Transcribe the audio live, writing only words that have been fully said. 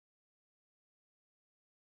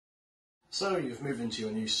So you've moved into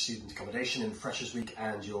your new student accommodation in Freshers Week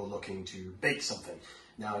and you're looking to bake something.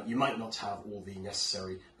 Now, you might not have all the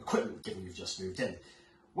necessary equipment given you've just moved in.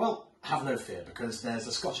 Well, have no fear, because there's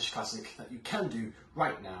a Scottish classic that you can do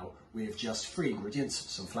right now with just 3 ingredients: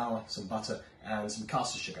 some flour, some butter and some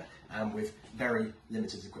caster sugar, and with very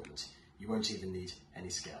limited equipment. You won't even need any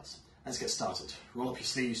scales. Let's get started. Roll up your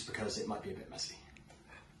sleeves because it might be a bit messy.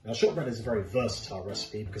 Now, shortbread is a very versatile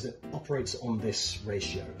recipe because it operates on this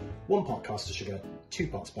ratio: 1 part caster sugar, 2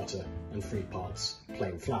 parts butter and 3 parts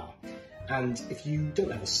plain flour. And if you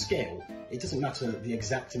don't have a scale, it doesn't matter the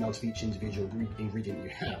exact amount of each individual ingredient you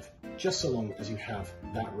have, just so long as you have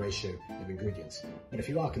that ratio of ingredients. But if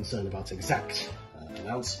you are concerned about exact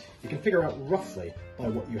amounts, you can figure out roughly by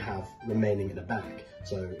what you have remaining in a bag.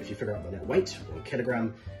 So if you figure out the net weight, 1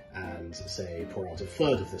 kilogram, and say pour out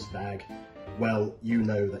 1/3 of this bag, well, you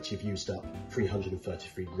know that you've used up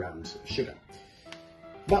 333 grams of sugar.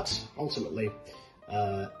 But ultimately,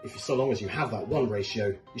 so long as you have that one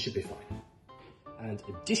ratio, you should be fine. And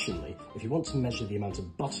additionally, if you want to measure the amount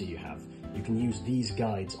of butter you have, you can use these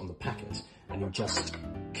guides on the packet, and you just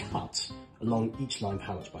cut along each line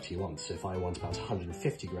how much butter you want. So if I want about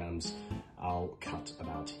 150 grams, I'll cut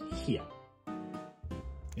about here.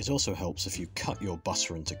 It also helps if you cut your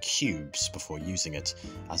butter into cubes before using it,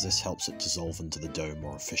 as this helps it dissolve into the dough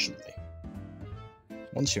more efficiently.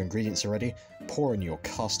 Once your ingredients are ready, pour in your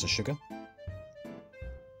caster sugar,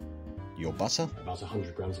 your butter, about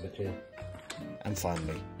 100 grams of it here, and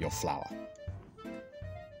finally your flour.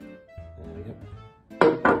 There we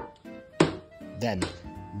go. Then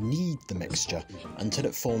knead the mixture until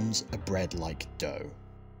it forms a bread-like dough.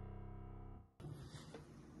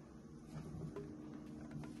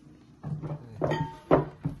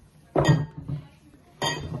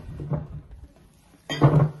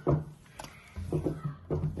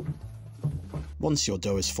 Once your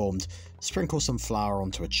dough is formed, sprinkle some flour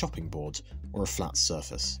onto a chopping board or a flat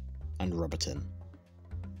surface and rub it in.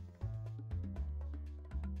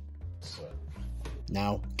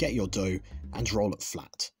 Now get your dough and roll it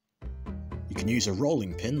flat. You can use a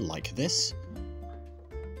rolling pin like this,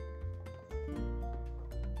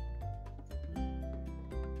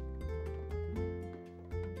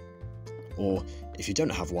 or if you don't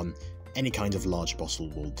have one, any kind of large bottle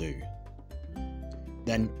will do.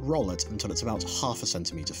 Then roll it until it's about 1/2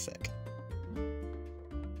 centimetre thick.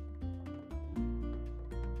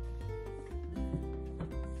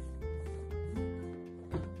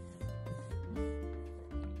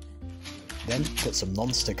 Then put some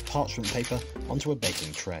non-stick parchment paper onto a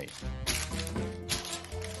baking tray.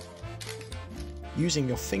 Using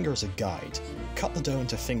your finger as a guide, cut the dough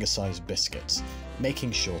into finger-sized biscuits,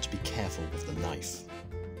 making sure to be careful with the knife.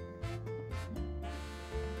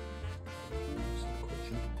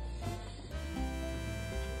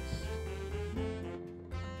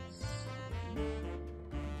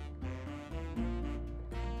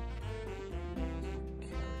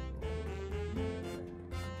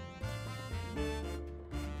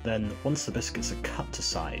 Then, once the biscuits are cut to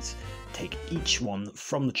size, take each one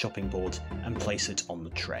from the chopping board and place it on the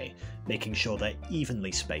tray, making sure they're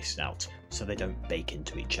evenly spaced out so they don't bake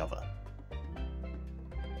into each other.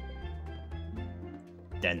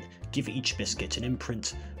 Then, give each biscuit an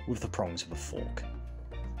imprint with the prongs of a fork.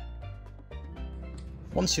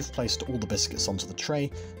 Once you've placed all the biscuits onto the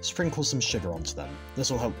tray, sprinkle some sugar onto them. This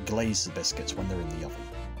will help glaze the biscuits when they're in the oven.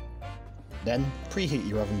 Then, preheat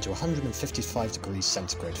your oven to 155 degrees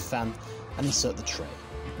centigrade fan and insert the tray,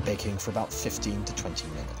 baking for about 15 to 20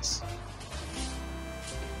 minutes.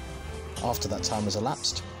 After that time has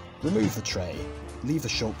elapsed, remove the tray, leave the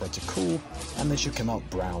shortbread to cool, and they should come out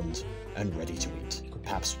browned and ready to eat,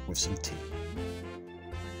 perhaps with some tea.